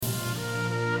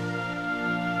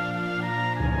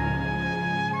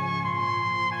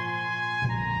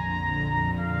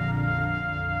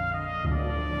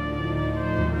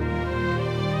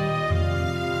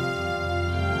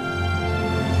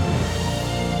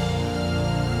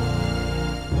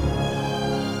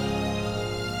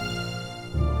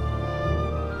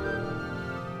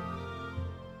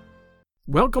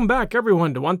Welcome back,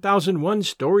 everyone, to 1001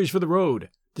 Stories for the Road.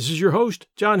 This is your host,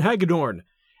 John Hagedorn,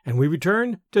 and we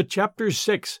return to Chapter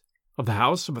 6 of The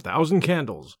House of 1,000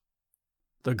 Candles.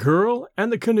 The Girl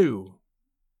and the Canoe.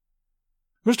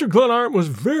 Mr. Glenarm was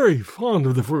very fond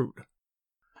of the fruit.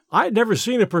 I had never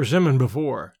seen a persimmon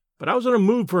before, but I was in a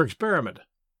mood for experiment.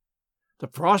 The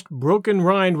frost-broken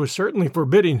rind was certainly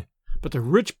forbidding, but the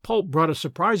rich pulp brought a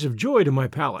surprise of joy to my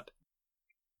palate.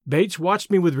 Bates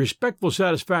watched me with respectful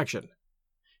satisfaction.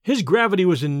 His gravity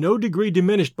was in no degree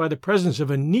diminished by the presence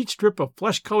of a neat strip of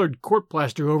flesh-colored court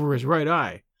plaster over his right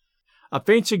eye. A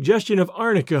faint suggestion of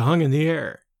arnica hung in the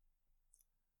air.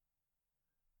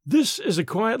 "This is a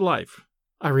quiet life,"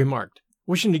 I remarked,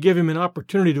 wishing to give him an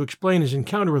opportunity to explain his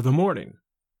encounter of the morning.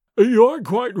 "You are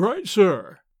quite right,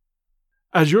 sir.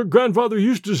 As your grandfather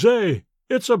used to say,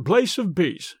 it's a place of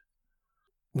peace."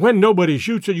 "When nobody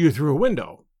shoots at you through a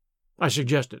window," I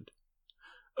suggested.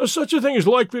 "Such a thing is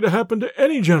likely to happen to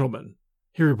any gentleman,"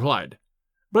 he replied,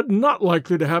 "but not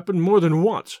likely to happen more than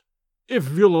once,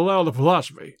 if you'll allow the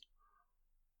philosophy."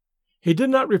 He did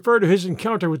not refer to his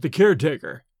encounter with the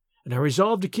caretaker, and I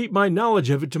resolved to keep my knowledge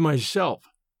of it to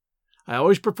myself. I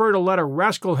always prefer to let a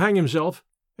rascal hang himself,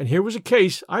 and here was a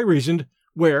case, I reasoned,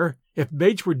 where, if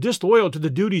Bates were disloyal to the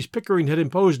duties Pickering had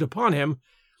imposed upon him,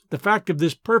 the fact of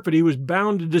this perfidy was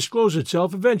bound to disclose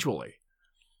itself eventually.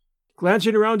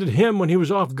 Glancing around at him when he was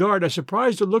off guard, I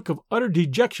surprised a look of utter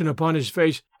dejection upon his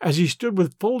face as he stood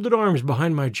with folded arms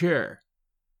behind my chair.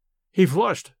 He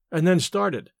flushed, and then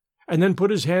started, and then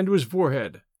put his hand to his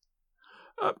forehead.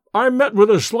 "I met with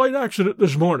a slight accident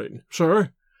this morning,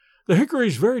 sir. The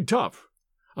hickory's very tough.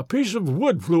 A piece of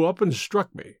wood flew up and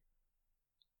struck me."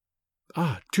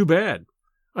 "Ah, too bad,"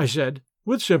 I said,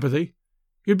 with sympathy.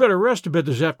 "You'd better rest a bit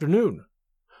this afternoon."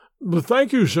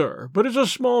 "Thank you, sir, but it's a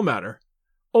small matter.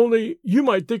 Only you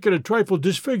might think it a trifle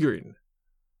disfiguring."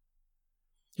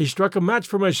 He struck a match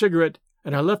for my cigarette,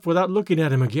 and I left without looking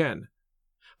at him again.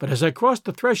 But as I crossed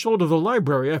the threshold of the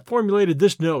library, I formulated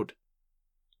this note: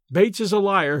 Bates is a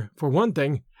liar, for one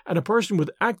thing, and a person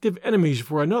with active enemies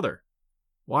for another.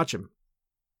 Watch him.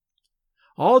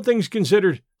 All things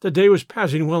considered, the day was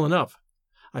passing well enough.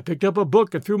 I picked up a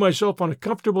book and threw myself on a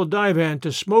comfortable divan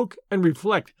to smoke and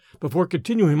reflect before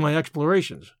continuing my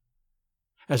explorations.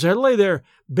 As I lay there,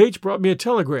 Bates brought me a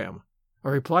telegram,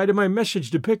 a reply to my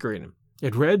message to Pickering.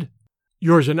 It read,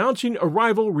 "Yours announcing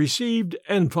arrival received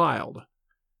and filed."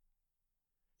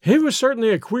 It was certainly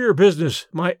a queer business,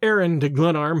 my errand to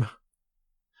Glenarm.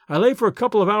 I lay for a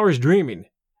couple of hours dreaming,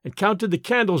 and counted the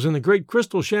candles in the great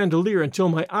crystal chandelier until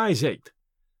my eyes ached.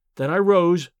 Then I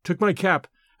rose, took my cap,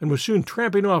 and was soon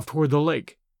tramping off toward the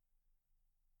lake.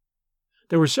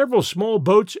 There were several small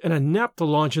boats and a naphtha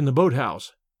launch in the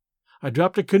boathouse. I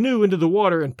dropped a canoe into the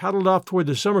water and paddled off toward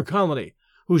the summer colony,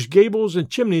 whose gables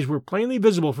and chimneys were plainly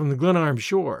visible from the Glenarm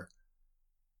shore.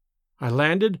 I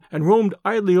landed and roamed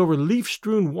idly over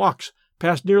leaf-strewn walks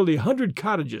past nearly 100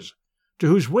 cottages, to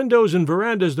whose windows and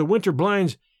verandas the winter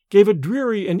blinds gave a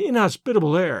dreary and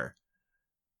inhospitable air.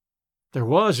 There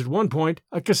was, at one point,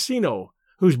 a casino,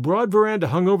 whose broad veranda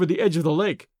hung over the edge of the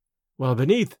lake, while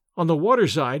beneath, on the water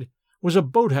side, was a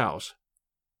boathouse.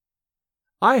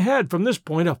 I had from this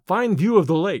point a fine view of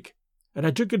the lake, and I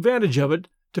took advantage of it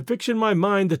to fix in my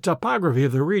mind the topography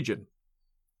of the region.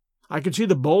 I could see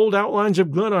the bold outlines of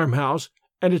Glenarm House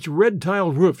and its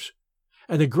red-tiled roofs,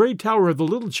 and the gray tower of the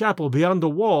little chapel beyond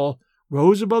the wall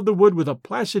rose above the wood with a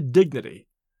placid dignity.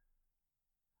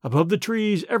 Above the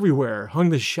trees everywhere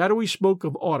hung the shadowy smoke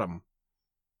of autumn.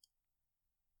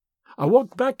 I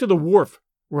walked back to the wharf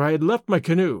where I had left my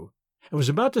canoe, and was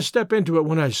about to step into it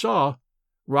when I saw,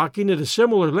 rocking at a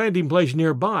similar landing place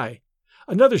nearby,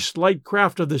 another slight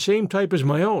craft of the same type as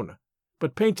my own,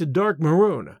 but painted dark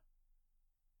maroon.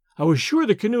 I was sure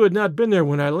the canoe had not been there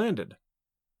when I landed.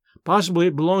 Possibly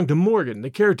it belonged to Morgan, the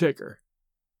caretaker.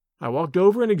 I walked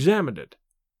over and examined it.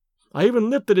 I even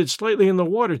lifted it slightly in the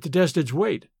water to test its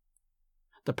weight.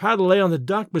 The paddle lay on the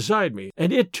dock beside me,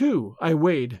 and it, too, I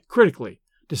weighed, critically,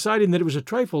 deciding that it was a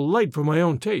trifle light for my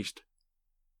own taste.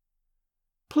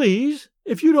 "Please,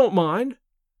 if you don't mind."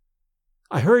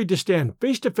 I hurried to stand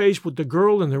face to face with the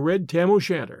girl in the red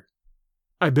tam-o'-shanter.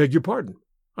 "I beg your pardon,"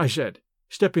 I said,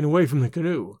 stepping away from the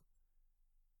canoe.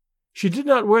 She did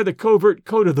not wear the covert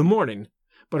coat of the morning,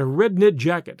 but a red knit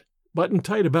jacket, buttoned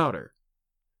tight about her.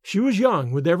 She was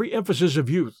young, with every emphasis of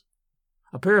youth.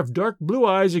 A pair of dark blue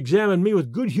eyes examined me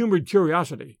with good-humored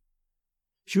curiosity.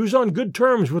 She was on good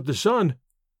terms with the sun.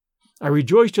 I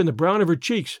rejoiced in the brown of her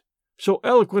cheeks, so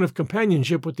eloquent of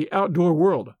companionship with the outdoor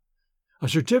world, a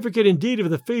certificate indeed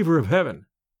of the favor of heaven.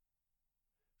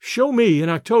 Show me, in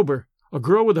October, a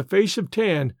girl with a face of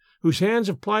tan whose hands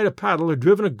have plied a paddle or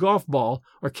driven a golf ball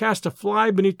or cast a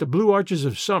fly beneath the blue arches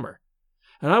of summer,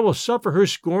 and I will suffer her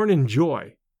scorn in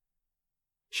joy.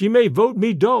 She may vote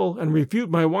me dull and refute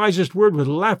my wisest word with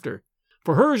laughter,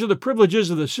 for hers are the privileges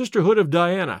of the sisterhood of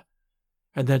Diana,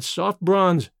 and that soft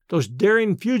bronze, those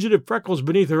daring fugitive freckles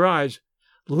beneath her eyes,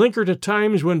 link her to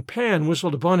times when Pan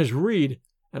whistled upon his reed,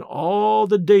 and all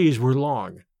the days were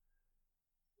long.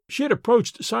 She had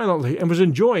approached silently and was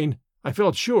enjoying, I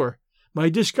felt sure, my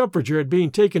discomfiture at being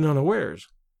taken unawares.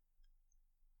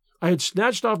 I had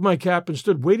snatched off my cap and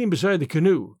stood waiting beside the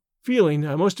canoe, feeling,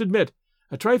 I must admit,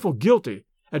 a trifle guilty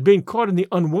at being caught in the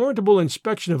unwarrantable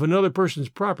inspection of another person's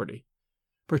property,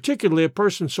 particularly a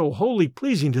person so wholly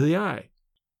pleasing to the eye.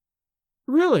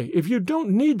 "Really, if you don't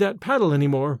need that paddle any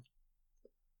more—"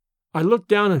 I looked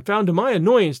down and found to my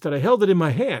annoyance that I held it in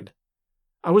my hand.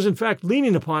 I was in fact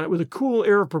leaning upon it with a cool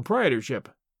air of proprietorship.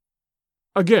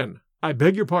 "Again, I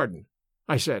beg your pardon,"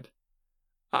 I said.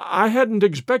 I hadn't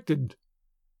expected—"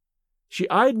 She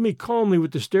eyed me calmly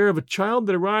with the stare of a child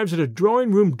that arrives at a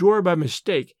drawing-room door by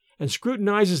mistake and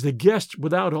scrutinizes the guests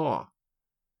without awe.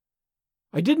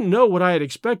 I didn't know what I had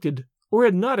expected or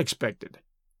had not expected,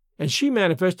 and she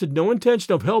manifested no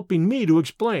intention of helping me to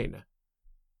explain.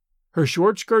 Her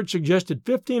short skirt suggested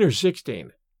 15 or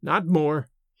 16, not more,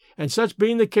 and such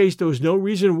being the case there was no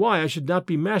reason why I should not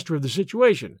be master of the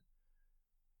situation.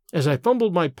 As I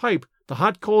fumbled my pipe, the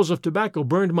hot coals of tobacco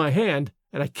burned my hand,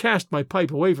 and I cast my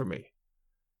pipe away from me.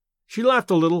 She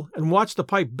laughed a little and watched the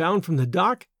pipe bound from the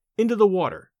dock into the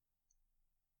water.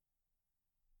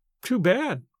 "Too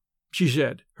bad," she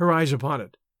said, her eyes upon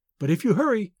it. "But if you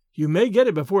hurry, you may get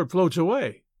it before it floats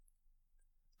away."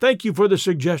 "Thank you for the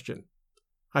suggestion,"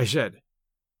 I said,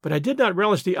 but I did not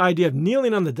relish the idea of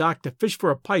kneeling on the dock to fish for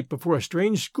a pipe before a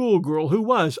strange schoolgirl who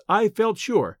was, I felt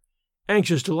sure,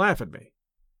 anxious to laugh at me.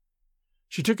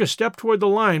 She took a step toward the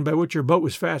line by which her boat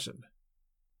was fastened.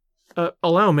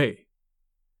 Allow me."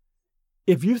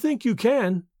 "If you think you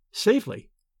can, safely,"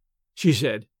 she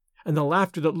said, and the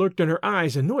laughter that lurked in her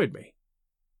eyes annoyed me.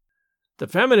 "The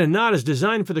feminine knot is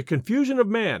designed for the confusion of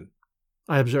man,"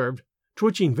 I observed,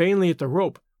 twitching vainly at the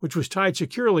rope, which was tied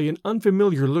securely in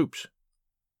unfamiliar loops.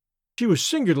 She was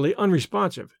singularly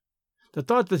unresponsive. The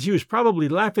thought that she was probably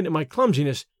laughing at my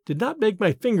clumsiness did not make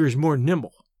my fingers more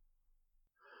nimble.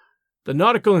 "The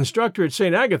nautical instructor at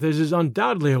St. Agatha's is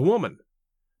undoubtedly a woman.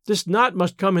 This knot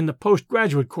must come in the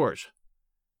postgraduate course.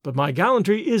 But my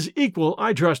gallantry is equal,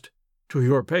 I trust, to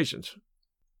your patience."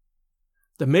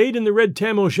 The maid in the red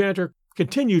tam-o'-shanter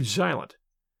continued silent.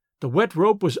 The wet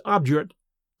rope was obdurate,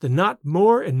 the knot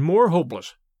more and more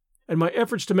hopeless, and my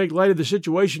efforts to make light of the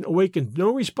situation awakened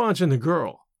no response in the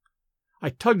girl.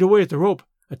 I tugged away at the rope,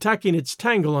 attacking its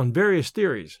tangle on various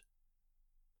theories.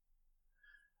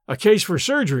 "A case for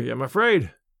surgery, I'm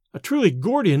afraid. A truly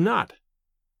Gordian knot.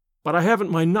 But I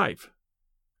haven't my knife."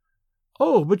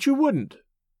 "Oh, but you wouldn't,"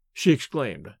 she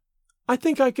exclaimed. "I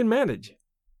think I can manage."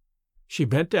 She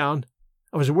bent down.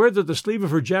 I was aware that the sleeve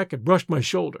of her jacket brushed my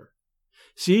shoulder,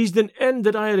 seized an end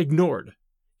that I had ignored,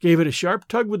 gave it a sharp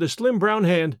tug with a slim brown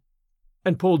hand,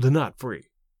 and pulled the knot free.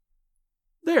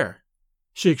 "There!"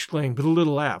 she exclaimed with a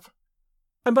little laugh.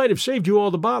 "I might have saved you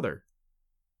all the bother."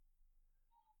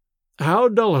 "How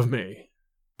dull of me!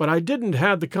 But I didn't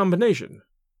have the combination,"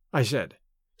 I said,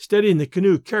 steadying the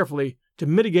canoe carefully to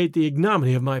mitigate the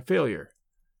ignominy of my failure.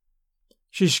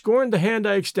 She scorned the hand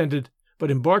I extended, but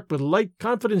embarked with light,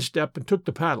 confident step and took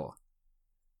the paddle.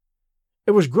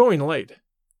 It was growing late.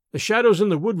 The shadows in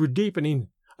the wood were deepening,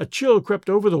 a chill crept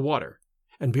over the water,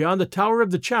 and beyond the tower of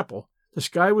the chapel the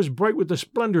sky was bright with the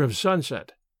splendor of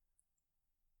sunset.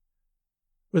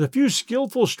 With a few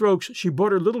skillful strokes she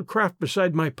brought her little craft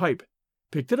beside my pipe,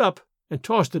 picked it up, and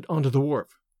tossed it onto the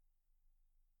wharf.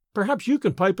 "Perhaps you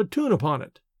can pipe a tune upon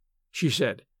it," she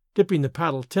said, dipping the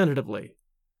paddle tentatively.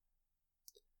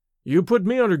 "You put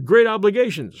me under great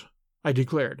obligations," I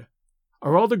declared.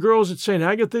 "Are all the girls at St.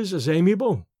 Agatha's as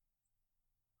amiable?"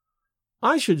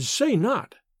 "I should say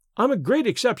not. I'm a great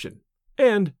exception,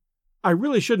 and I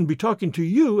really shouldn't be talking to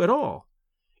you at all.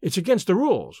 It's against the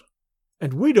rules,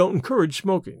 and we don't encourage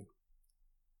smoking."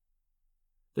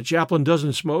 "The chaplain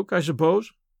doesn't smoke, I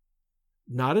suppose?"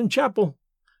 "Not in chapel.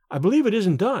 I believe it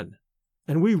isn't done,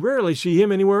 and we rarely see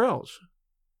him anywhere else."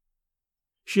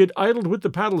 She had idled with the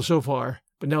paddle so far,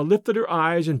 but now lifted her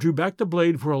eyes and drew back the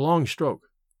blade for a long stroke.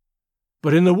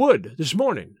 "But in the wood, this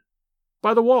morning,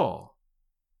 by the wall."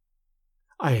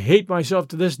 I hate myself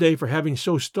to this day for having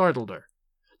so startled her.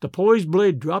 The poised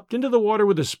blade dropped into the water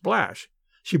with a splash.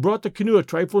 She brought the canoe a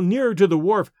trifle nearer to the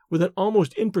wharf with an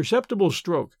almost imperceptible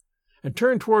stroke, and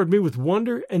turned toward me with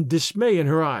wonder and dismay in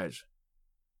her eyes.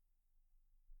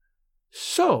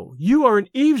 So, you are an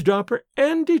eavesdropper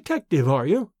and detective, are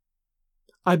you?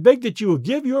 I beg that you will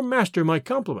give your master my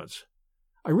compliments.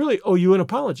 I really owe you an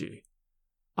apology.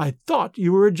 I thought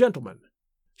you were a gentleman,"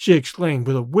 she exclaimed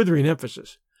with a withering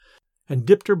emphasis, and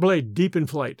dipped her blade deep in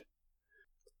flight.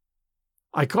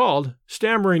 I called,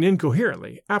 stammering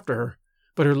incoherently, after her,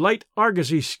 but her light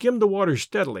argosy skimmed the water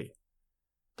steadily.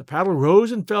 The paddle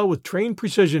rose and fell with trained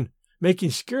precision,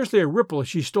 making scarcely a ripple as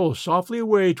she stole softly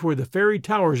away toward the fairy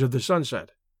towers of the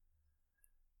sunset.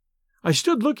 I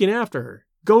stood looking after her,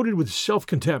 goaded with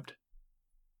self-contempt.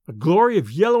 A glory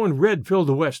of yellow and red filled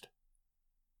the west.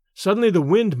 Suddenly the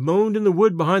wind moaned in the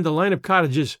wood behind the line of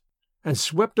cottages, and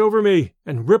swept over me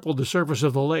and rippled the surface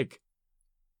of the lake.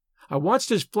 I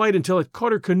watched its flight until it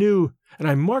caught her canoe, and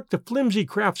I marked the flimsy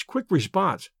craft's quick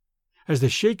response, as the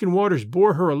shaken waters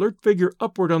bore her alert figure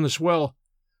upward on the swell,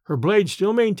 her blade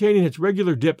still maintaining its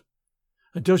regular dip,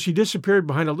 until she disappeared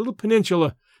behind a little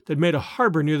peninsula that made a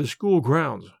harbor near the school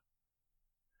grounds.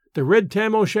 The red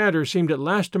tam-o'-shanter seemed at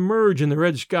last to merge in the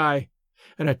red sky,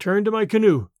 and I turned to my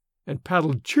canoe and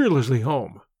paddled cheerlessly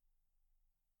home.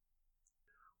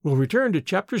 We'll return to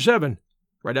Chapter 7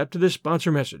 right after this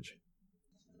sponsor message.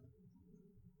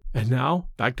 And now,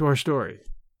 back to our story.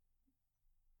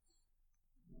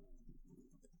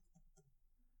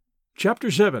 Chapter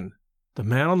 7. The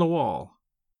Man on the Wall.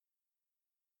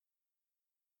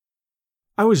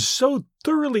 I was so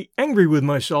thoroughly angry with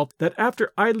myself that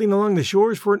after idling along the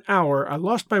shores for an hour, I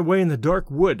lost my way in the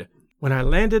dark wood, when I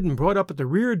landed and brought up at the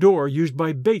rear door used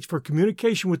by Bates for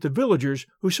communication with the villagers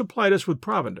who supplied us with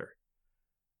provender.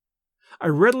 I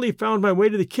readily found my way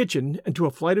to the kitchen and to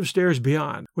a flight of stairs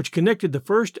beyond, which connected the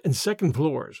first and second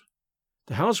floors.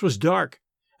 The house was dark,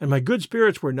 and my good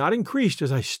spirits were not increased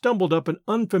as I stumbled up an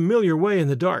unfamiliar way in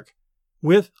the dark,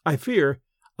 with, I fear,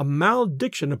 a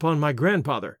malediction upon my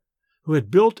grandfather, who had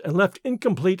built and left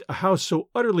incomplete a house so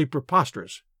utterly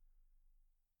preposterous.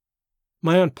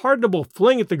 My unpardonable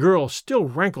fling at the girl still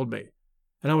rankled me,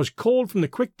 and I was cold from the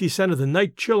quick descent of the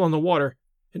night chill on the water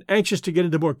and anxious to get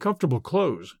into more comfortable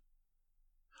clothes.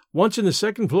 Once in the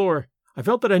second floor, I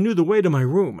felt that I knew the way to my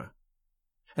room,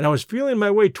 and I was feeling my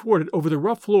way toward it over the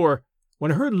rough floor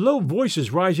when I heard low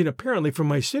voices rising apparently from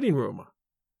my sitting room.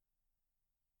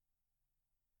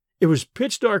 It was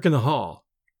pitch dark in the hall.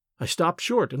 I stopped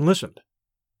short and listened.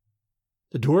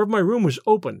 The door of my room was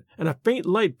open, and a faint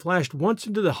light flashed once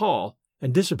into the hall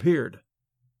and disappeared.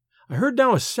 I heard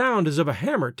now a sound as of a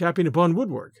hammer tapping upon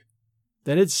woodwork.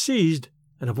 Then it ceased,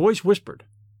 and a voice whispered,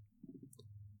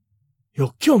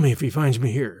 "He'll kill me if he finds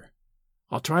me here.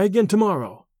 I'll try again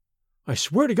tomorrow. I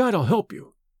swear to God I'll help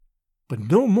you. But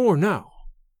no more now."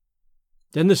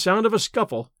 Then the sound of a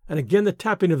scuffle, and again the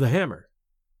tapping of the hammer.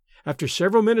 After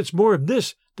several minutes more of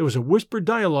this, there was a whispered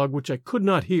dialogue which I could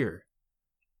not hear.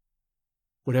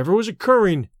 Whatever was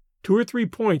occurring, 2 or 3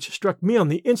 points struck me on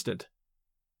the instant.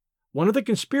 One of the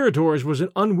conspirators was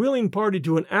an unwilling party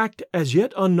to an act as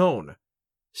yet unknown.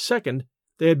 Second,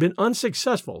 they had been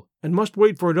unsuccessful and must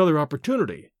wait for another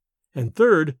opportunity. And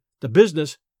third, the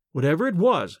business, whatever it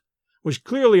was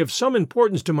clearly of some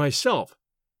importance to myself,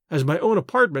 as my own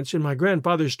apartments in my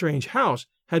grandfather's strange house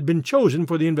had been chosen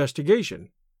for the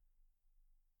investigation.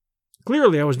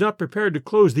 Clearly I was not prepared to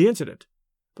close the incident,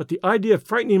 but the idea of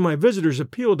frightening my visitors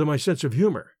appealed to my sense of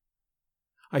humor.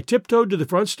 I tiptoed to the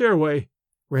front stairway,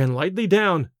 ran lightly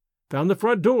down, found the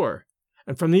front door,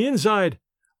 and from the inside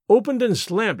opened and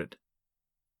slammed it.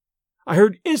 I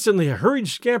heard instantly a hurried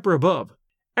scamper above,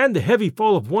 and the heavy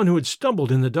fall of one who had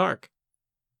stumbled in the dark.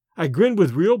 I grinned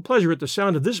with real pleasure at the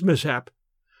sound of this mishap,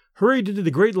 hurried into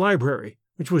the great library,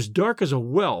 which was dark as a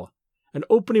well, and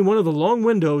opening one of the long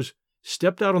windows,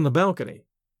 stepped out on the balcony.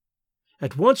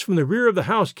 At once from the rear of the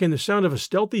house came the sound of a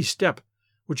stealthy step,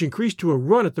 which increased to a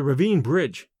run at the ravine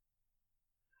bridge.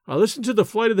 I listened to the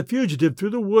flight of the fugitive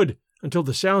through the wood until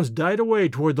the sounds died away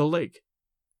toward the lake.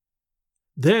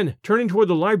 Then, turning toward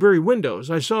the library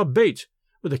windows, I saw Bates,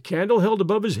 with a candle held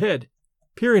above his head,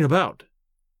 peering about.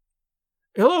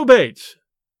 "Hello, Bates,"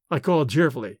 I called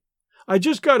cheerfully. "I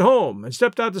just got home and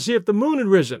stepped out to see if the moon had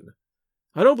risen.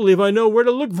 I don't believe I know where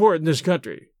to look for it in this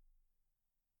country."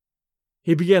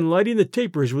 He began lighting the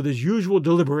tapers with his usual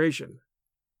deliberation.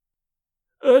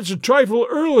 "It's a trifle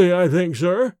early, I think,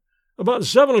 sir. About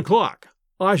 7 o'clock,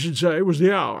 I should say, was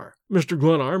the hour, Mr.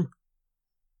 Glenarm."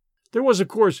 There was, of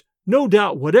course, no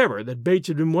doubt whatever that Bates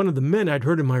had been one of the men I'd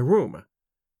heard in my room.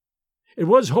 It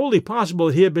was wholly possible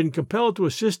that he had been compelled to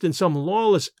assist in some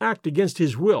lawless act against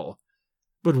his will.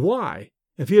 But why,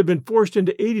 if he had been forced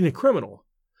into aiding a criminal,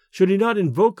 should he not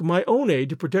invoke my own aid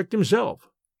to protect himself?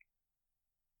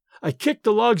 I kicked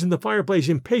the logs in the fireplace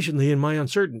impatiently in my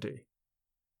uncertainty.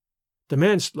 The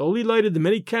man slowly lighted the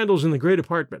many candles in the great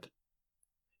apartment.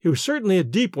 It was certainly a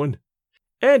deep one,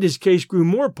 and his case grew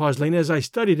more puzzling as I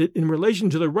studied it in relation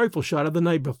to the rifle shot of the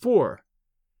night before,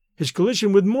 his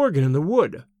collision with Morgan in the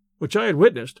wood, which I had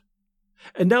witnessed,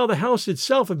 and now the house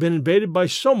itself had been invaded by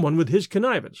someone with his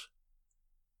connivance.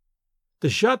 The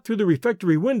shot through the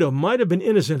refectory window might have been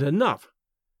innocent enough,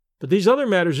 but these other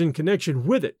matters in connection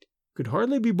with it could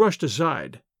hardly be brushed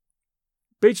aside.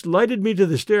 Bates lighted me to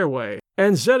the stairway,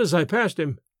 and said as I passed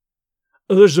him,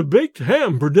 "There's a baked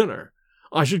ham for dinner.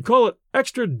 I should call it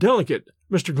extra delicate,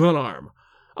 Mr. Glenarm.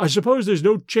 I suppose there's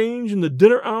no change in the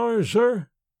dinner hour, sir?"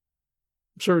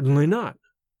 "Certainly not,"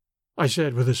 I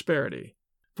said with asperity,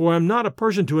 for I am not a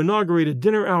person to inaugurate a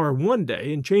dinner hour one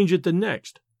day and change it the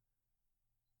next.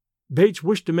 Bates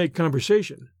wished to make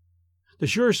conversation, the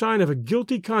sure sign of a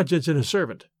guilty conscience in a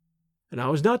servant, and I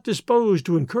was not disposed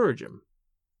to encourage him.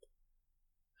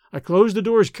 I closed the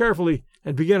doors carefully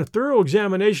and began a thorough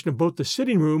examination of both the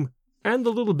sitting-room and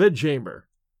the little bedchamber.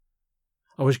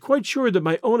 I was quite sure that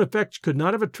my own effects could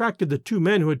not have attracted the two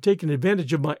men who had taken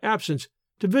advantage of my absence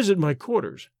to visit my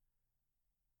quarters.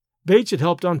 Bates had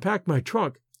helped unpack my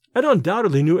trunk, and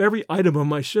undoubtedly knew every item of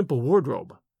my simple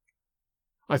wardrobe.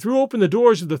 I threw open the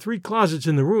doors of the 3 closets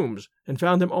in the rooms, and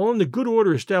found them all in the good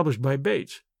order established by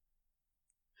Bates.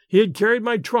 He had carried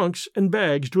my trunks and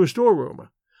bags to a storeroom,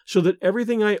 so that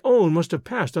everything I owned must have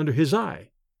passed under his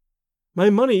eye. My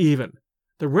money even,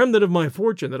 the remnant of my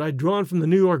fortune that I had drawn from the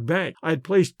New York bank, I had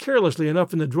placed carelessly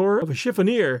enough in the drawer of a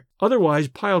chiffonier, otherwise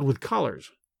piled with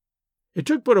collars. It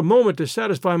took but a moment to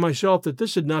satisfy myself that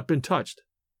this had not been touched.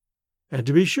 And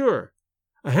to be sure,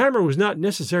 a hammer was not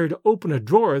necessary to open a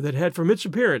drawer that had, from its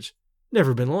appearance,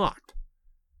 never been locked.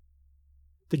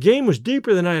 The game was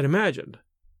deeper than I had imagined.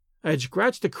 I had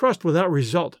scratched the crust without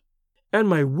result, and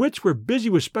my wits were busy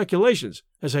with speculations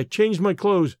as I changed my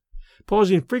clothes,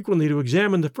 pausing frequently to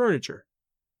examine the furniture,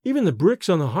 even the bricks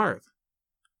on the hearth.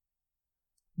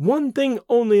 One thing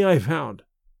only I found,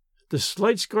 the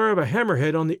slight scar of a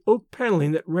hammerhead on the oak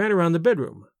paneling that ran around the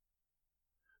bedroom.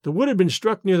 The wood had been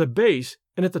struck near the base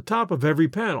and at the top of every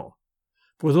panel,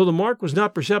 for though the mark was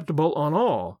not perceptible on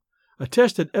all, a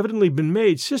test had evidently been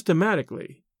made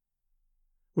systematically.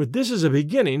 With this as a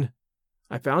beginning,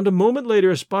 I found a moment later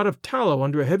a spot of tallow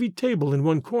under a heavy table in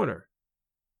one corner.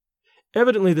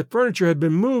 Evidently the furniture had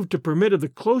been moved to permit of the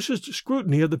closest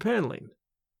scrutiny of the paneling.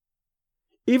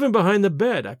 Even behind the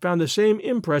bed I found the same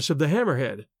impress of the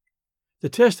hammerhead. The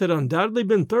test had undoubtedly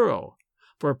been thorough,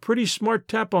 for a pretty smart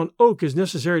tap on oak is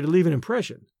necessary to leave an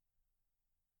impression.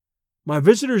 My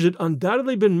visitors had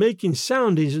undoubtedly been making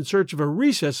soundings in search of a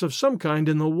recess of some kind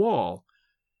in the wall,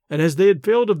 and as they had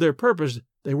failed of their purpose,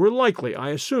 they were likely,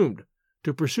 I assumed,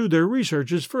 to pursue their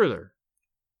researches further.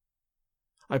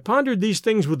 I pondered these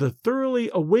things with a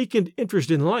thoroughly awakened interest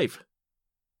in life.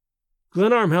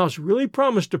 Glenarm House really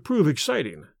promised to prove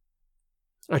exciting.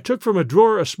 I took from a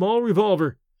drawer a small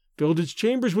revolver, filled its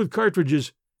chambers with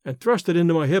cartridges, and thrust it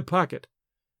into my hip pocket,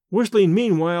 whistling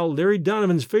meanwhile Larry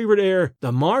Donovan's favorite air,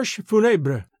 the Marche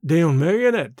Funèbre d'une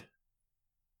Marionnette.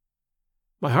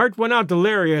 My heart went out to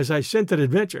Larry as I scented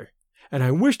adventure, and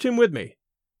I wished him with me,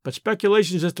 but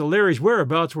speculations as to Larry's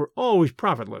whereabouts were always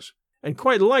profitless, and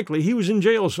quite likely he was in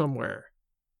jail somewhere.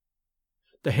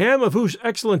 The ham of whose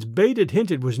excellence Bates had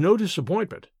hinted was no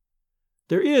disappointment.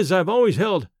 There is, I've always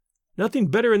held, nothing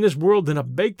better in this world than a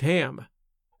baked ham,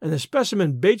 and the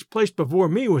specimen Bates placed before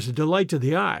me was a delight to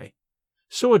the eye.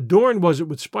 So adorned was it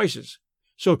with spices,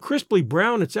 so crisply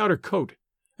brown its outer coat,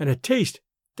 and a taste,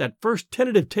 that first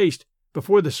tentative taste,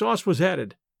 before the sauce was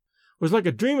added, was like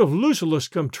a dream of Lucullus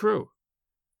come true.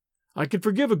 I could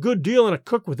forgive a good deal in a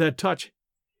cook with that touch,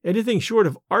 anything short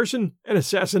of arson and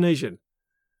assassination.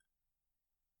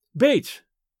 "Bates,"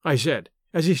 I said,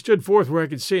 as he stood forth where I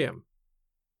could see him,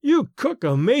 "you cook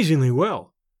amazingly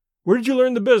well. Where did you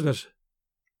learn the business?"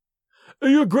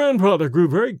 "Your grandfather grew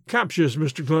very captious,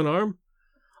 Mr. Glenarm.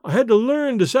 I had to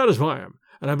learn to satisfy him,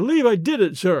 and I believe I did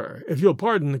it, sir, if you'll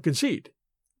pardon the conceit."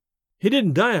 "He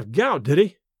didn't die of gout, did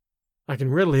he?" "I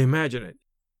can readily imagine it."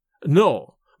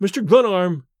 "No, Mr.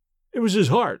 Glenarm, it was his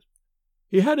heart.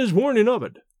 He had his warning of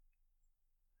it."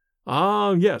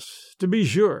 "Ah, yes, to be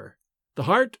sure. The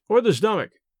heart or the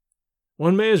stomach.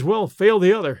 One may as well fail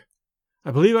the other. I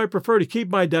believe I prefer to keep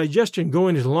my digestion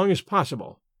going as long as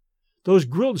possible. Those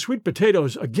grilled sweet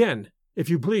potatoes, again, if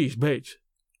you please, Bates."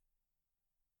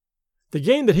 The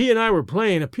game that he and I were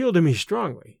playing appealed to me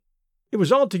strongly. It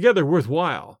was altogether worth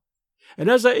while, and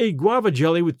as I ate guava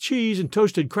jelly with cheese and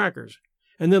toasted crackers,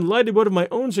 and then lighted one of my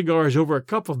own cigars over a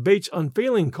cup of Bates'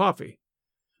 unfailing coffee,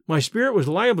 my spirit was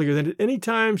livelier than at any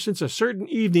time since a certain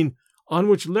evening on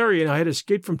which Larry and I had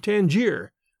escaped from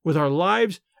Tangier, with our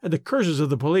lives and the curses of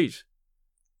the police.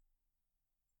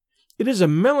 It is a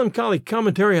melancholy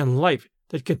commentary on life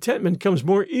that contentment comes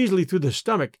more easily through the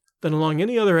stomach than along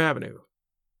any other avenue.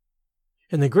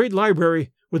 In the great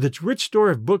library, with its rich store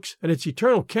of books and its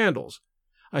eternal candles,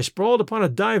 I sprawled upon a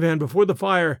divan before the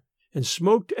fire and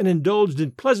smoked and indulged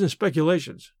in pleasant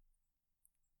speculations.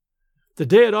 The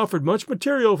day had offered much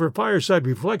material for fireside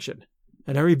reflection,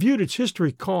 and I reviewed its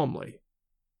history calmly.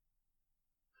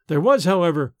 There was,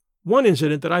 however, one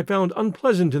incident that I found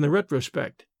unpleasant in the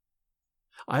retrospect.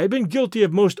 I had been guilty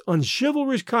of most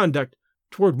unchivalrous conduct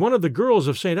toward one of the girls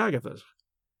of St. Agatha's.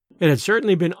 It had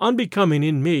certainly been unbecoming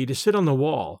in me to sit on the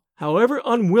wall, however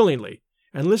unwillingly,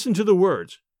 and listen to the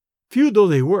words, few though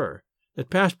they were, that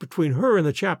passed between her and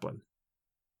the chaplain.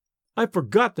 I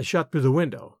forgot the shot through the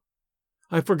window.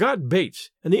 I forgot Bates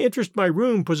and the interest my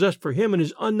room possessed for him and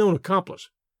his unknown accomplice.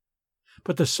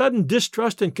 But the sudden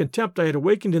distrust and contempt I had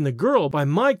awakened in the girl by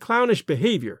my clownish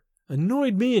behavior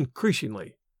annoyed me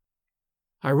increasingly.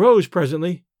 I rose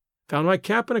presently, found my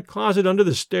cap in a closet under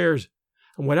the stairs,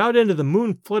 and went out into the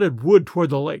moon-flooded wood toward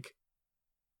the lake.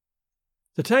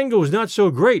 The tangle was not so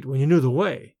great when you knew the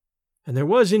way, and there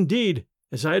was indeed,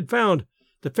 as I had found,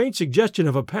 the faint suggestion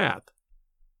of a path.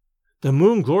 The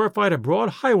moon glorified a broad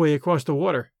highway across the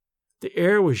water. The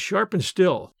air was sharp and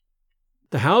still.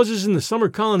 The houses in the summer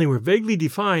colony were vaguely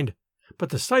defined, but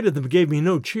the sight of them gave me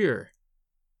no cheer.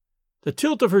 The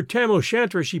tilt of her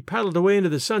tam-o'-shanter as she paddled away into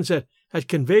the sunset had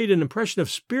conveyed an impression of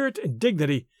spirit and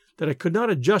dignity that I could not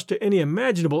adjust to any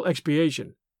imaginable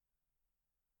expiation.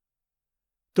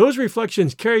 Those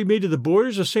reflections carried me to the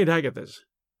borders of St. Agatha's,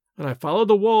 and I followed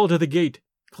the wall to the gate,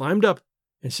 climbed up,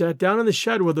 and sat down in the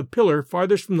shadow of the pillar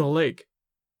farthest from the lake.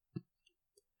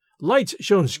 Lights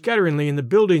shone scatteringly in the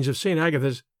buildings of St.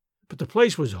 Agatha's, but the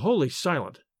place was wholly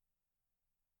silent.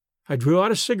 I drew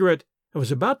out a cigarette and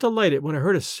was about to light it when I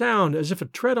heard a sound as if a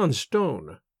tread on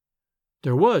stone.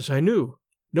 There was, I knew,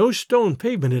 no stone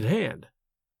pavement at hand.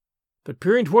 But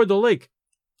peering toward the lake,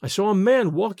 I saw a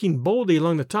man walking boldly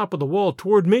along the top of the wall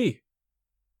toward me.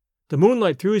 The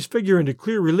moonlight threw his figure into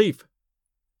clear relief.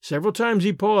 Several times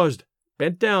he paused,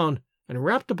 bent down, and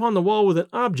rapped upon the wall with an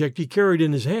object he carried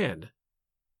in his hand.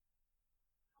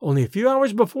 Only a few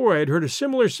hours before I had heard a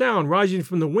similar sound rising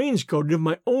from the wainscoting of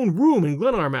my own room in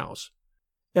Glenarm House.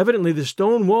 Evidently the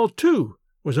stone wall, too,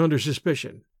 was under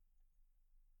suspicion.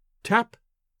 Tap,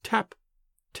 tap,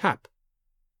 tap.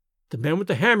 The man with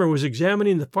the hammer was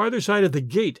examining the farther side of the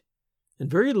gate, and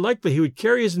very likely he would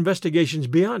carry his investigations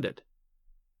beyond it.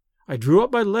 I drew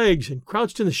up my legs and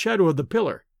crouched in the shadow of the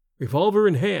pillar, revolver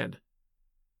in hand.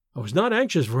 I was not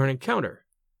anxious for an encounter.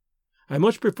 I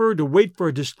much preferred to wait for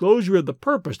a disclosure of the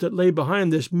purpose that lay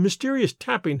behind this mysterious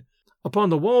tapping upon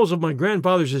the walls of my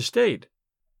grandfather's estate.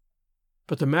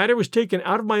 But the matter was taken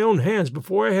out of my own hands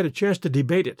before I had a chance to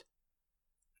debate it.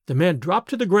 The man dropped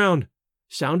to the ground,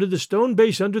 sounded the stone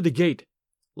base under the gate,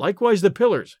 likewise the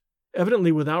pillars,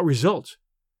 evidently without results,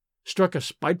 struck a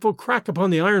spiteful crack upon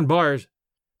the iron bars,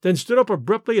 then stood up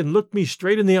abruptly and looked me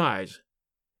straight in the eyes.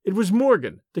 It was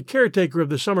Morgan, the caretaker of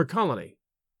the summer colony.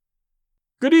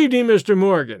 "Good evening, Mr.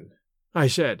 Morgan," I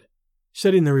said,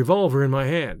 setting the revolver in my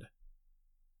hand.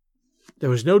 There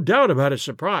was no doubt about his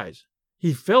surprise.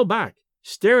 He fell back,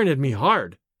 staring at me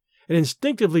hard, and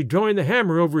instinctively drawing the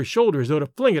hammer over his shoulder as though to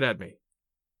fling it at me.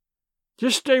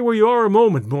 "Just stay where you are a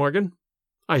moment, Morgan,"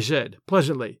 I said,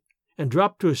 pleasantly, and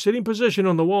dropped to a sitting position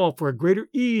on the wall for a greater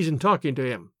ease in talking to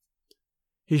him.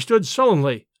 He stood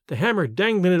sullenly, the hammer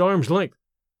dangling at arm's length,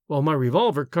 while my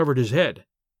revolver covered his head.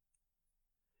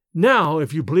 "Now,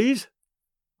 if you please,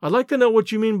 I'd like to know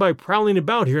what you mean by prowling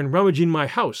about here and rummaging my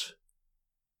house."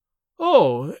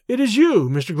 "Oh, it is you,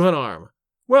 Mr. Glenarm.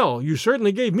 Well, you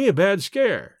certainly gave me a bad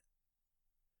scare."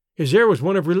 His air was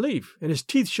one of relief, and his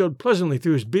teeth showed pleasantly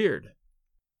through his beard.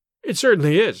 "It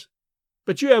certainly is.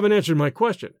 But you haven't answered my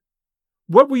question.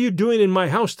 What were you doing in my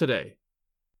house today?"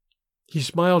 He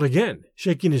smiled again,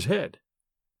 shaking his head.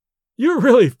 "You're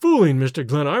really fooling, Mr.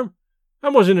 Glenarm. I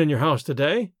wasn't in your house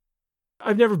today.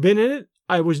 I've never been in it.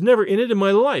 I was never in it in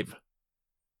my life."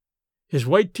 His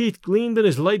white teeth gleamed in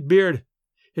his light beard.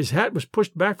 His hat was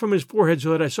pushed back from his forehead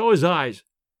so that I saw his eyes,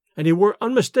 and he wore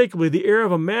unmistakably the air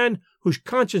of a man whose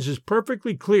conscience is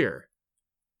perfectly clear.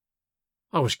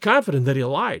 I was confident that he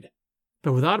lied,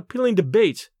 but without appealing to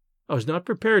Bates, I was not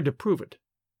prepared to prove it.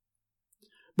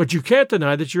 "But you can't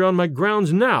deny that you're on my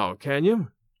grounds now, can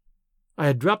you?" I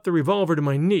had dropped the revolver to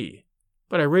my knee,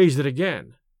 but I raised it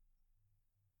again.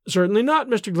 "Certainly not,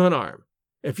 Mr. Glenarm,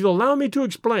 if you'll allow me to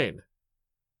explain."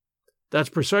 "That's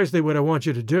precisely what I want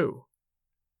you to do."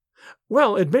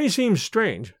 "Well, it may seem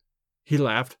strange," he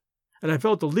laughed, and I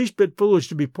felt the least bit foolish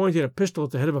to be pointing a pistol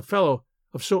at the head of a fellow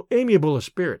of so amiable a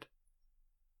spirit.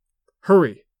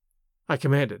 "Hurry," I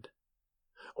commanded.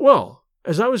 "Well,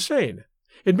 as I was saying,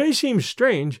 it may seem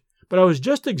strange, but I was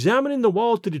just examining the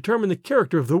wall to determine the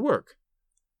character of the work.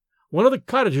 One of the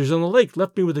cottagers on the lake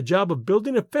left me with the job of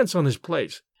building a fence on his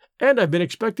place, and I've been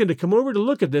expecting to come over to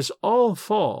look at this all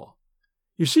fall.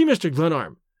 You see, Mr.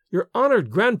 Glenarm, your honored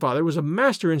grandfather was a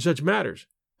master in such matters,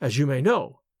 as you may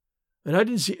know, and I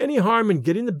didn't see any harm in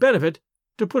getting the benefit,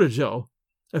 to put it so,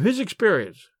 of his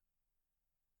experience."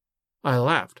 I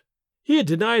laughed. He had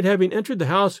denied having entered the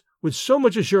house with so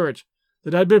much assurance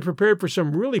that I had been prepared for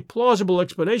some really plausible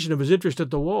explanation of his interest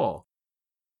at the wall.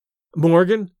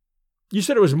 "Morgan? You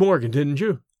said it was Morgan, didn't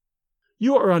you?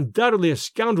 You are undoubtedly a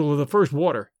scoundrel of the first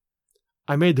water."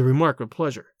 I made the remark with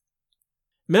pleasure.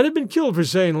 "Men have been killed for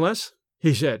saying less,"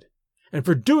 he said, "and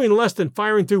for doing less than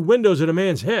firing through windows at a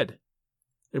man's head.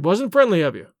 It wasn't friendly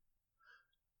of you.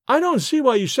 I don't see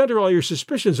why you center all your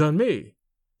suspicions on me.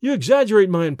 You exaggerate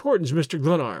my importance, Mr.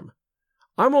 Glenarm.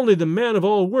 I'm only the man of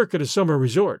all work at a summer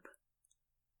resort."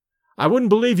 "I wouldn't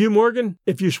believe you, Morgan,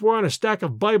 if you swore on a stack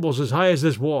of Bibles as high as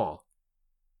this wall."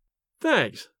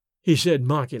 "Thanks," he said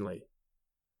mockingly.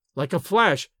 Like a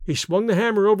flash, he swung the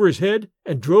hammer over his head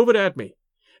and drove it at me,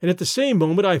 and at the same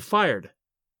moment I fired.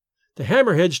 The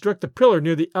hammerhead struck the pillar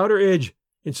near the outer edge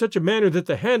in such a manner that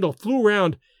the handle flew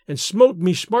round and smote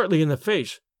me smartly in the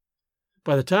face.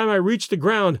 By the time I reached the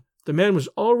ground, the man was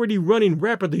already running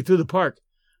rapidly through the park,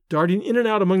 darting in and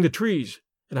out among the trees,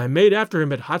 and I made after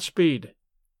him at hot speed.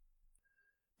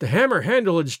 The hammer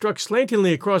handle had struck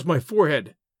slantingly across my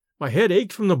forehead. My head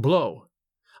ached from the blow.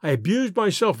 I abused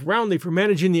myself roundly for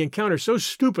managing the encounter so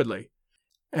stupidly,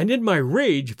 and in my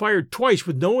rage fired twice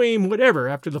with no aim whatever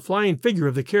after the flying figure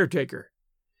of the caretaker.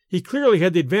 He clearly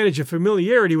had the advantage of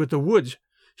familiarity with the woods,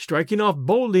 striking off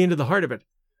boldly into the heart of it,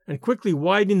 and quickly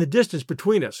widening the distance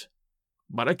between us.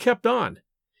 But I kept on,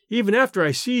 even after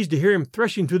I ceased to hear him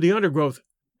threshing through the undergrowth,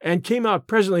 and came out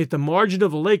presently at the margin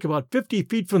of the lake about 50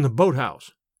 feet from the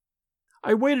boathouse.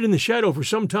 I waited in the shadow for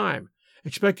some time,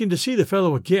 expecting to see the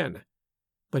fellow again,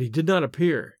 but he did not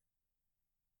appear.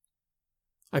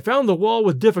 I found the wall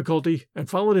with difficulty and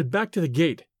followed it back to the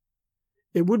gate.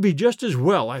 It would be just as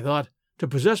well, I thought, to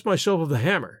possess myself of the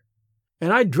hammer,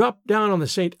 and I dropped down on the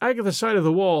St. Agatha side of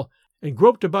the wall and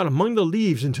groped about among the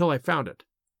leaves until I found it.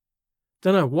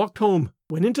 Then I walked home,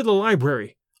 went into the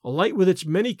library, alight with its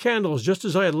many candles just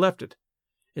as I had left it,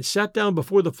 and sat down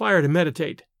before the fire to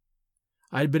meditate.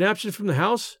 I had been absent from the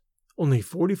house only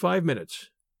 45 minutes.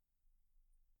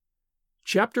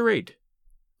 Chapter 8.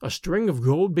 A String of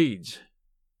Gold Beads.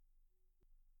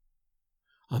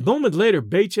 A moment later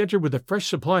Bates entered with a fresh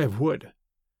supply of wood.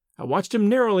 I watched him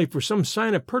narrowly for some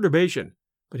sign of perturbation,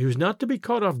 but he was not to be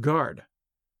caught off guard.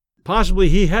 Possibly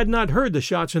he had not heard the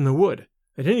shots in the wood.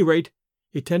 At any rate,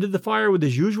 he tended the fire with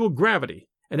his usual gravity,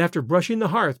 and after brushing the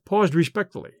hearth, paused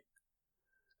respectfully.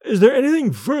 "Is there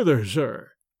anything further,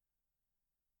 sir?"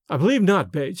 "I believe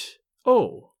not, Bates.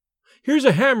 Oh, here's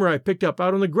a hammer I picked up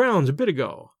out on the grounds a bit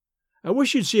ago. I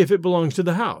wish you'd see if it belongs to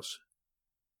the house."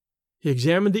 He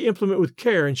examined the implement with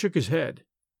care and shook his head.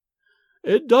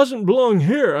 "It doesn't belong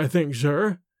here, I think,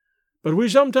 sir. But we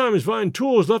sometimes find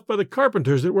tools left by the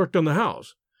carpenters that worked on the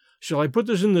house. Shall I put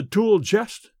this in the tool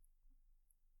chest?"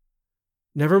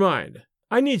 "Never mind.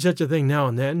 I need such a thing now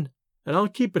and then, and I'll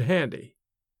keep it handy."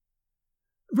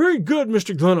 "Very good,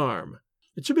 Mr. Glenarm.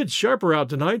 It's a bit sharper out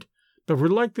tonight, but we're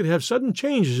likely to have sudden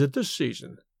changes at this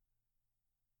season."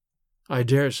 "I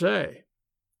dare say."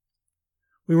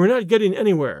 We were not getting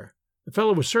anywhere. The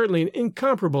fellow was certainly an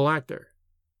incomparable actor.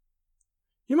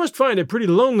 "You must find it pretty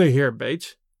lonely here,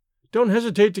 Bates. Don't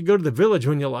hesitate to go to the village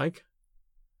when you like."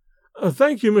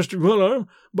 "Thank you, Mr. Glenarm,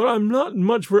 but I'm not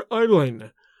much for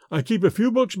idling. I keep a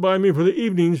few books by me for the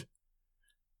evenings.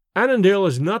 Annandale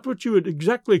is not what you would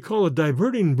exactly call a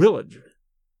diverting village."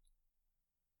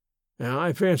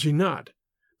 "I fancy not.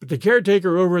 But the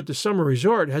caretaker over at the summer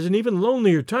resort has an even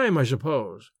lonelier time, I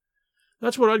suppose.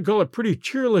 That's what I'd call a pretty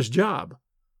cheerless job,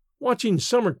 watching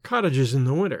summer cottages in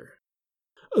the winter."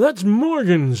 "That's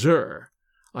Morgan, sir.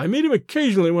 I meet him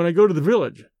occasionally when I go to the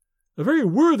village. A very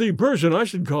worthy person, I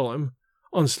should call him,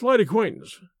 on slight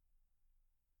acquaintance."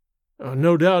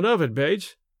 "No doubt of it,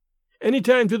 Bates. Any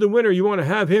time through the winter you want to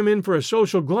have him in for a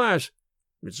social glass,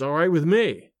 it's all right with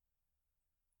me."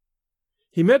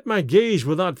 He met my gaze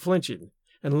without flinching,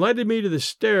 and lighted me to the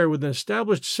stair with an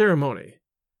established ceremony.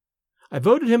 I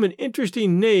voted him an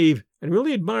interesting knave, and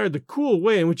really admired the cool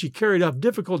way in which he carried off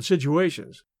difficult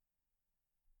situations.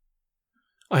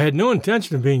 I had no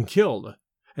intention of being killed,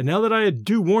 and now that I had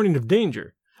due warning of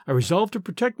danger, I resolved to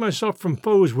protect myself from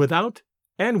foes without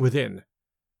and within.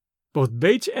 Both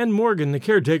Bates and Morgan, the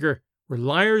caretaker, were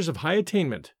liars of high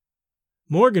attainment.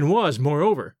 Morgan was,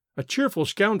 moreover, a cheerful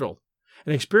scoundrel,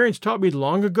 and experience taught me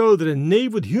long ago that a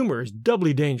knave with humor is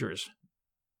doubly dangerous.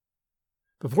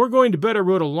 Before going to bed, I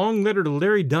wrote a long letter to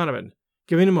Larry Donovan,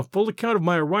 giving him a full account of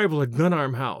my arrival at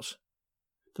Glenarm House.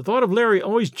 The thought of Larry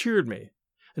always cheered me,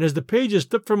 and as the pages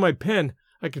slipped from my pen,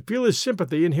 I could feel his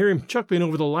sympathy and hear him chuckling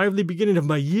over the lively beginning of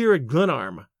my year at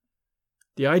Glenarm.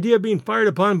 The idea of being fired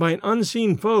upon by an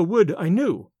unseen foe would, I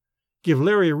knew, give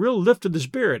Larry a real lift to the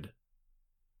spirit.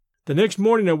 The next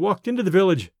morning I walked into the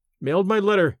village, mailed my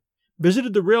letter,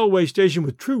 visited the railway station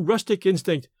with true rustic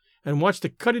instinct, and watched the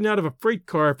cutting out of a freight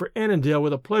car for Annandale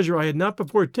with a pleasure I had not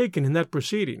before taken in that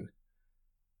proceeding.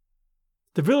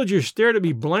 The villagers stared at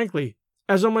me blankly,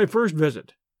 as on my first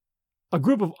visit. A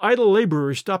group of idle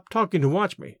laborers stopped talking to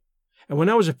watch me, and when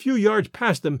I was a few yards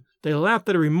past them, they laughed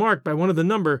at a remark by one of the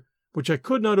number which I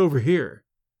could not overhear.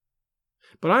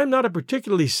 But I am not a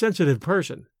particularly sensitive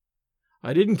person.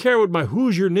 I didn't care what my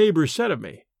Hoosier neighbors said of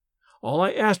me. All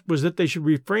I asked was that they should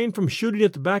refrain from shooting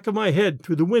at the back of my head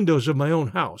through the windows of my own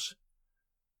house.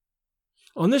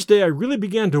 On this day I really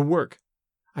began to work.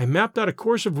 I mapped out a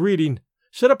course of reading,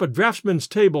 set up a draftsman's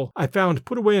table I found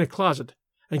put away in a closet,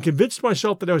 and convinced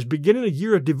myself that I was beginning a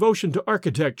year of devotion to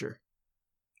architecture.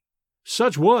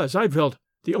 Such was, I felt,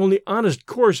 the only honest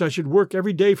course I should work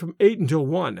every day from 8 until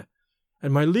 1,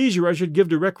 and my leisure I should give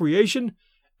to recreation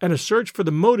and a search for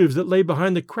the motives that lay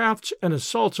behind the crafts and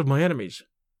assaults of my enemies.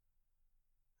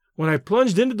 When I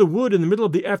plunged into the wood in the middle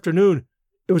of the afternoon,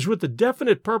 it was with the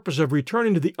definite purpose of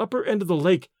returning to the upper end of the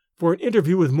lake for an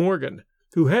interview with Morgan,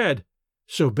 who had,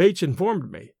 so Bates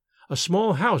informed me, a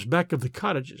small house back of the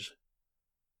cottages.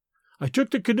 I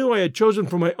took the canoe I had chosen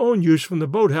for my own use from the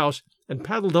boathouse and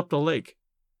paddled up the lake.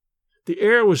 The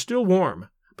air was still warm,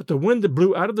 but the wind that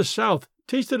blew out of the south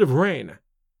tasted of rain.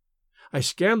 I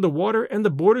scanned the water and the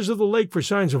borders of the lake for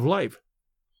signs of life.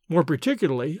 More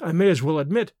particularly, I may as well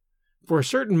admit, for a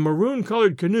certain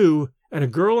maroon-colored canoe and a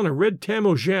girl in a red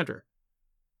tam-o'-shanter.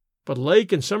 But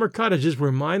lake and summer cottages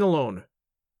were mine alone.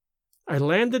 I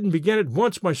landed and began at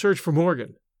once my search for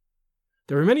Morgan.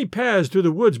 There were many paths through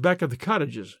the woods back of the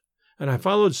cottages, and I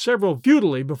followed several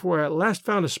futilely before I at last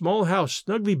found a small house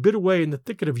snugly bid away in the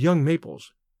thicket of young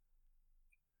maples.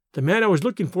 The man I was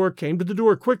looking for came to the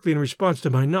door quickly in response to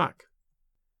my knock.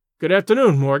 "Good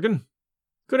afternoon, Morgan."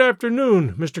 "Good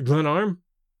afternoon, Mr. Glenarm,"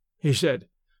 he said,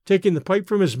 taking the pipe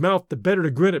from his mouth the better to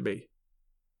grin at me.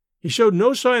 He showed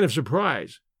no sign of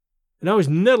surprise, and I was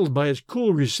nettled by his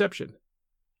cool reception.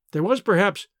 There was,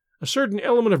 perhaps, a certain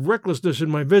element of recklessness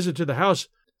in my visit to the house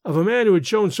of a man who had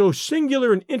shown so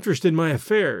singular an interest in my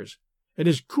affairs, and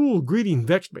his cool greeting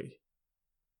vexed me.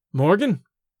 "Morgan,"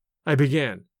 I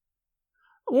began.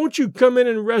 "Won't you come in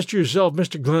and rest yourself,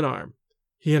 Mr. Glenarm?"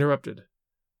 he interrupted.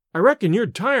 "I reckon you're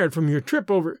tired from your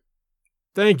trip over—"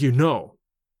 "Thank you, no,"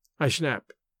 I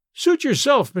snapped. "Suit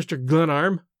yourself, Mr.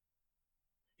 Glenarm."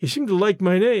 He seemed to like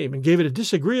my name and gave it a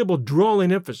disagreeable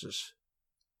drawling emphasis.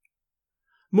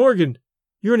 "Morgan,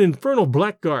 you're an infernal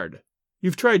blackguard.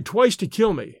 You've tried twice to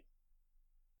kill me."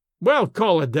 "Well,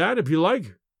 call it that, if you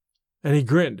like." And he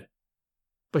grinned.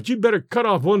 "But you'd better cut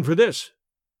off one for this."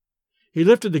 He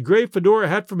lifted the gray fedora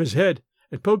hat from his head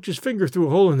and poked his finger through a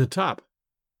hole in the top.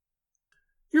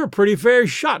 "You're a pretty fair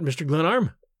shot, Mr.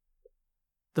 Glenarm.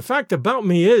 The fact about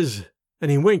me is,"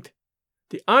 and he winked,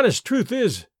 "the honest truth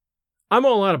is, I'm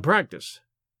all out of practice.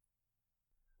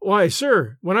 Why,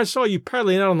 sir, when I saw you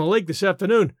paddling out on the lake this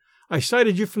afternoon, I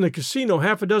sighted you from the casino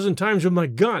half a dozen times with my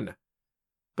gun,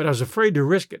 but I was afraid to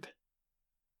risk it."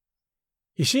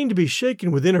 He seemed to be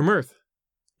shaken with inner mirth.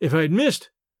 "If I'd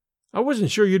missed, I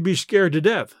wasn't sure you'd be scared to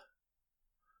death."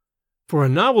 For a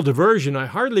novel diversion, I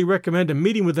hardly recommend a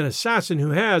meeting with an assassin who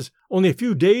has, only a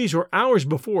few days or hours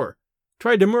before,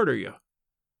 tried to murder you.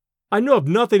 I know of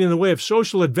nothing in the way of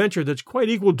social adventure that's quite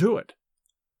equal to it.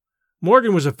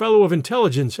 Morgan was a fellow of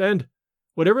intelligence, and,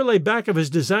 whatever lay back of his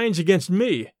designs against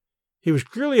me, he was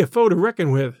clearly a foe to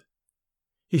reckon with.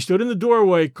 He stood in the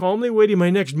doorway, calmly waiting my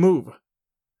next move.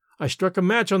 I struck a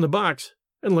match on the box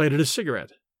and lighted a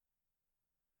cigarette.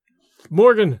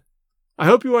 "Morgan, I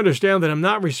hope you understand that I'm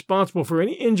not responsible for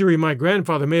any injury my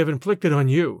grandfather may have inflicted on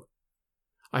you.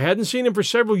 I hadn't seen him for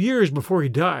several years before he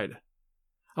died.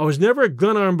 I was never at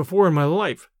Glenarm before in my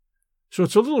life, so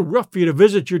it's a little rough for you to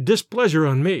visit your displeasure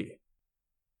on me."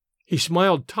 He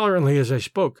smiled tolerantly as I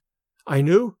spoke. I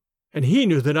knew, and he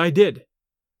knew that I did,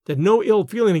 that no ill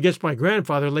feeling against my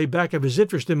grandfather lay back of his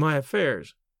interest in my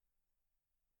affairs.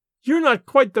 "You're not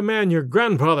quite the man your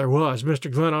grandfather was,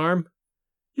 Mr. Glenarm.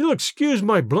 You'll excuse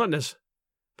my bluntness,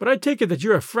 but I take it that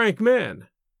you're a frank man."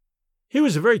 He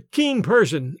was a very keen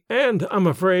person, and, I'm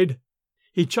afraid,"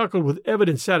 he chuckled with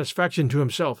evident satisfaction to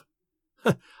himself,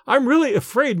 "I'm really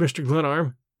afraid, Mr.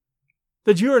 Glenarm,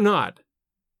 that you are not."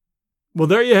 "Well,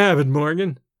 there you have it,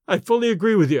 Morgan. I fully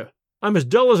agree with you. I'm as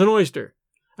dull as an oyster.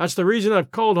 That's the reason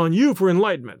I've called on you for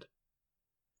enlightenment.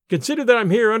 Consider that I'm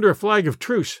here under a flag of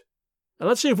truce, and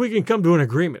let's see if we can come to an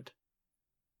agreement."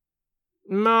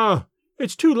 "No,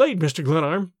 it's too late, Mr.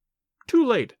 Glenarm. Too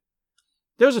late.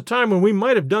 There's a time when we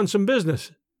might have done some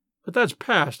business, but that's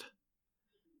past.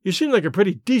 You seem like a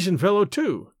pretty decent fellow,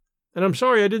 too, and I'm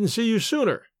sorry I didn't see you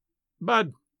sooner.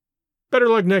 But better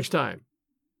luck next time."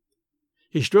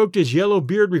 He stroked his yellow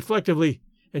beard reflectively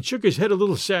and shook his head a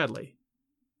little sadly.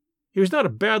 He was not a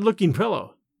bad-looking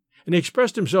fellow, and he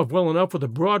expressed himself well enough with a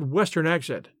broad Western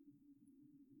accent.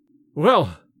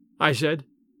 "Well," I said,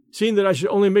 seeing that I should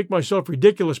only make myself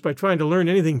ridiculous by trying to learn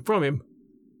anything from him,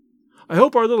 "I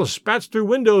hope our little spats through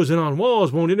windows and on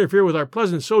walls won't interfere with our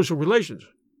pleasant social relations.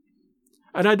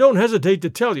 And I don't hesitate to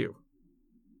tell you,"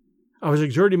 I was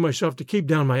exerting myself to keep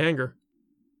down my anger,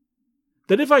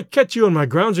 "that if I catch you on my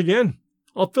grounds again,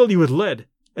 I'll fill you with lead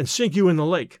and sink you in the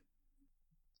lake."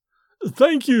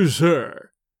 "Thank you,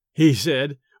 sir," he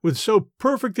said, with so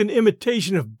perfect an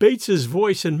imitation of Bates's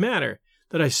voice and manner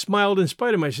that I smiled in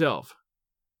spite of myself.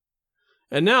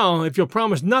 "And now, if you'll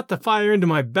promise not to fire into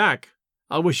my back,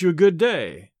 I'll wish you a good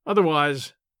day.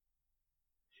 Otherwise—"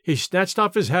 He snatched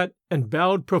off his hat and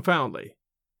bowed profoundly.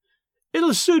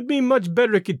 "It'll suit me much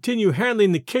better to continue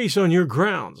handling the case on your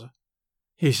grounds,"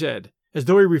 he said, as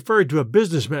though he referred to a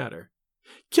business matter.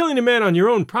 "Killing a man on your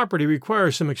own property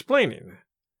requires some explaining.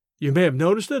 You may have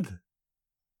noticed it?"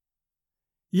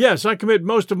 "Yes, I commit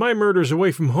most of my murders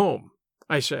away from home,"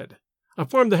 I said. "I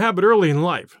formed the habit early in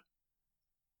life.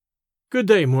 Good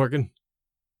day, Morgan."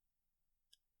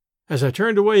 As I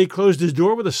turned away, he closed his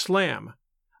door with a slam,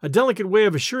 a delicate way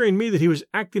of assuring me that he was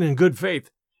acting in good faith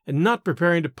and not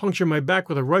preparing to puncture my back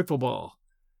with a rifle ball.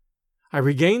 I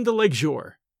regained the lake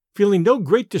shore, feeling no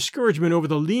great discouragement over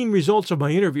the lean results of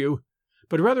my interview,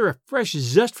 but rather a fresh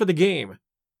zest for the game,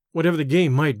 whatever the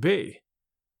game might be.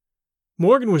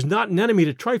 Morgan was not an enemy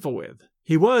to trifle with.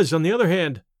 He was, on the other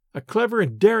hand, a clever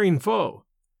and daring foe,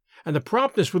 and the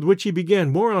promptness with which he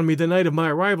began war on me the night of my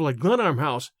arrival at Glenarm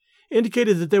House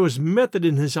indicated that there was method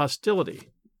in his hostility.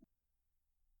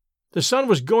 The sun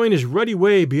was going his ruddy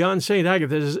way beyond St.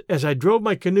 Agatha's as I drove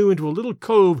my canoe into a little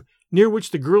cove near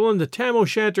which the girl and the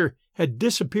tam-o'-shanter had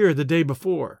disappeared the day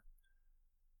before.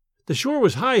 The shore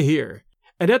was high here,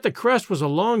 and at the crest was a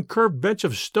long curved bench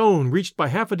of stone reached by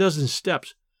half a dozen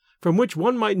steps, from which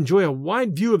one might enjoy a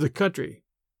wide view of the country,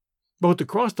 both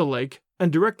across the lake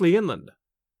and directly inland.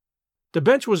 The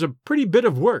bench was a pretty bit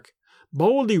of work,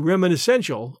 boldly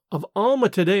reminiscential of Alma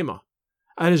Tadema,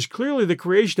 and is clearly the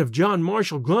creation of John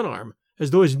Marshall Glenarm, as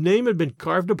though his name had been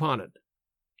carved upon it.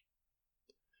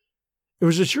 It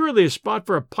was assuredly a spot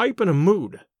for a pipe and a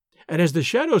mood, and as the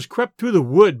shadows crept through the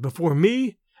wood before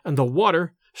me, and the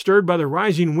water, stirred by the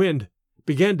rising wind,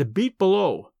 began to beat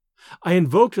below, I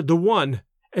invoked the one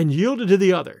and yielded to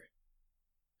the other.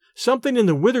 Something in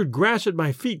the withered grass at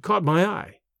my feet caught my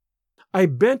eye. I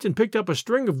bent and picked up a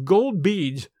string of gold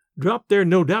beads, dropped there,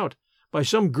 no doubt, by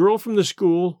some girl from the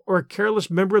school or a careless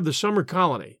member of the summer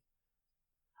colony.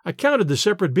 I counted the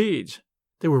separate beads.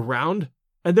 They were round,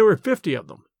 and there were 50 of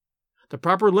them. The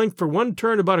proper length for one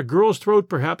turn about a girl's throat,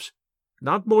 perhaps,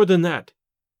 not more than that.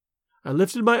 I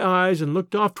lifted my eyes and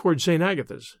looked off toward St.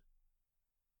 Agatha's.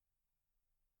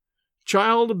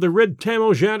 "Child of the red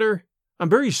tam-o'-shanter, I'm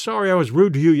very sorry I was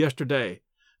rude to you yesterday,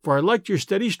 for I liked your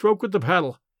steady stroke with the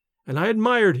paddle, and I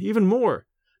admired, even more,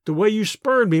 the way you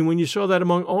spurned me when you saw that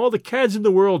among all the cads in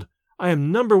the world I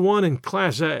am number 1 in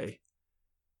Class A.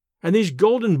 And these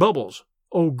golden bubbles,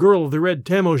 O girl of the red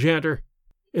tam-o'-shanter,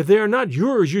 if they are not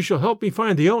yours you shall help me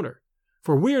find the owner,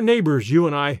 for we are neighbors, you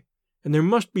and I, and there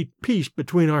must be peace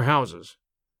between our houses."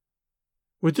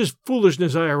 With this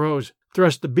foolishness I arose,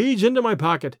 thrust the beads into my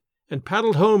pocket, and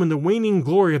paddled home in the waning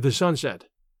glory of the sunset.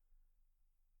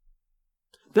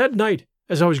 That night,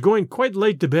 as I was going quite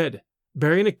late to bed,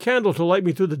 bearing a candle to light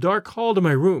me through the dark hall to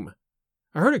my room,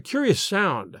 I heard a curious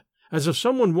sound, as of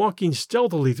someone walking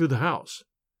stealthily through the house.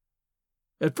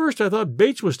 At first I thought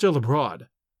Bates was still abroad,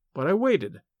 but I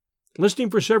waited, listening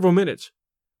for several minutes,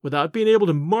 without being able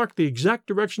to mark the exact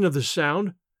direction of the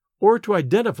sound or to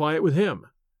identify it with him.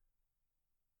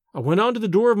 I went on to the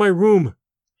door of my room,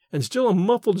 and still a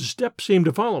muffled step seemed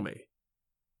to follow me.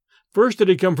 First it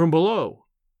had come from below.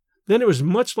 Then it was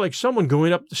much like someone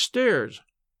going up the stairs.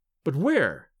 But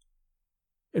where?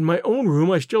 In my own room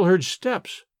I still heard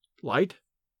steps, light,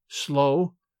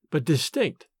 slow, but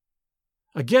distinct.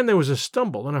 Again there was a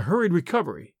stumble and a hurried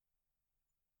recovery.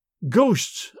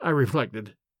 Ghosts, I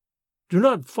reflected. Do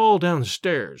not fall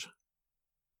downstairs.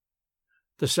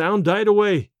 The sound died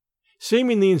away,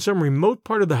 seemingly in some remote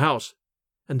part of the house,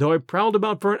 and though I prowled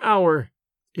about for an hour,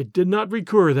 it did not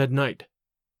recur that night.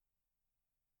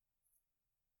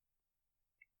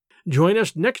 Join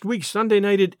us next week Sunday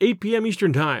night at 8 p.m.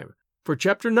 Eastern Time for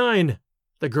Chapter 9,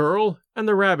 The Girl and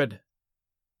the Rabbit.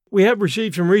 We have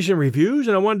received some recent reviews,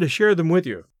 and I wanted to share them with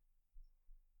you.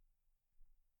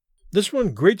 This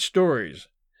one, great stories.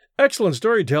 Excellent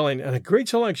storytelling and a great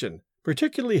selection,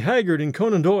 particularly Haggard and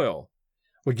Conan Doyle.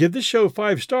 Would give this show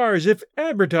 5 stars if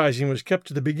advertising was kept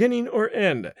to the beginning or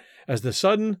end, as the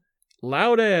sudden,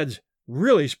 loud ads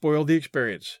really spoiled the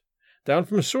experience. Down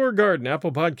from Soar Garden,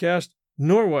 Apple Podcast,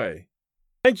 Norway.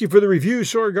 Thank you for the review,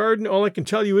 Soar Garden. All I can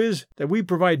tell you is that we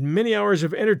provide many hours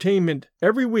of entertainment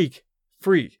every week,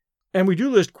 free. And we do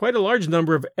list quite a large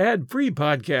number of ad-free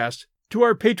podcasts to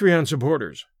our Patreon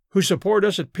supporters, who support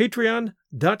us at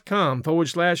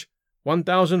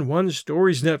patreon.com/1001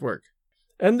 Stories Network.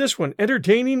 And this one,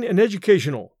 entertaining and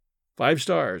educational. 5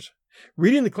 stars.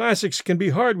 Reading the classics can be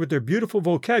hard with their beautiful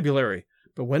vocabulary,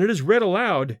 but when it is read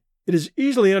aloud, it is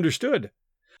easily understood.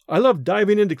 I love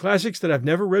diving into classics that I've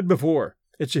never read before.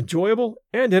 It's enjoyable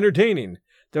and entertaining.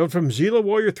 Down from Zila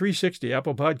Warrior 360,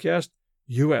 Apple Podcast,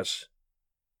 US.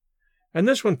 And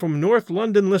this one from North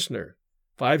London listener,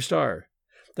 5 star.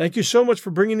 Thank you so much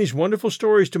for bringing these wonderful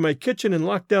stories to my kitchen in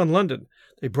lockdown London.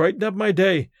 They brighten up my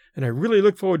day, and I really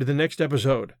look forward to the next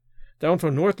episode. Down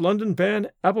from North London Ban,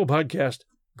 Apple Podcast,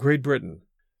 Great Britain.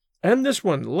 And this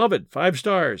one, love it, 5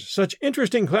 stars. Such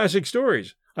interesting classic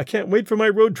stories. I can't wait for my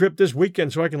road trip this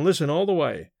weekend so I can listen all the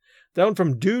way. Down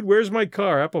from Dude, Where's My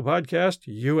Car, Apple Podcast,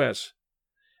 US.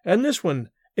 And this one,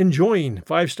 enjoying,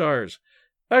 5 stars.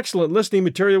 Excellent listening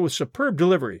material with superb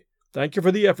delivery. Thank you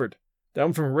for the effort.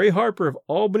 Down from Ray Harper of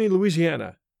Albany,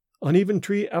 Louisiana. Uneven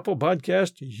Tree, Apple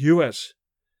Podcast, US.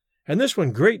 And this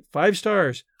one, great, 5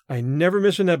 stars. I never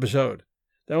miss an episode.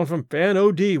 Down from Fan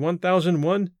OD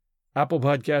 1001, Apple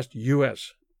Podcast,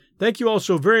 US. Thank you all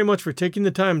so very much for taking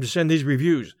the time to send these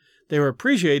reviews. They are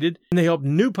appreciated, and they help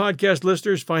new podcast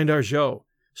listeners find our show.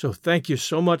 So thank you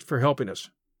so much for helping us.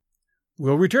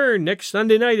 We'll return next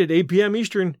Sunday night at 8 p.m.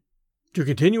 Eastern to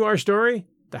continue our story,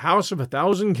 The House of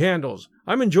 1,000 Candles.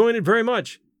 I'm enjoying it very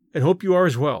much, and hope you are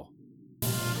as well.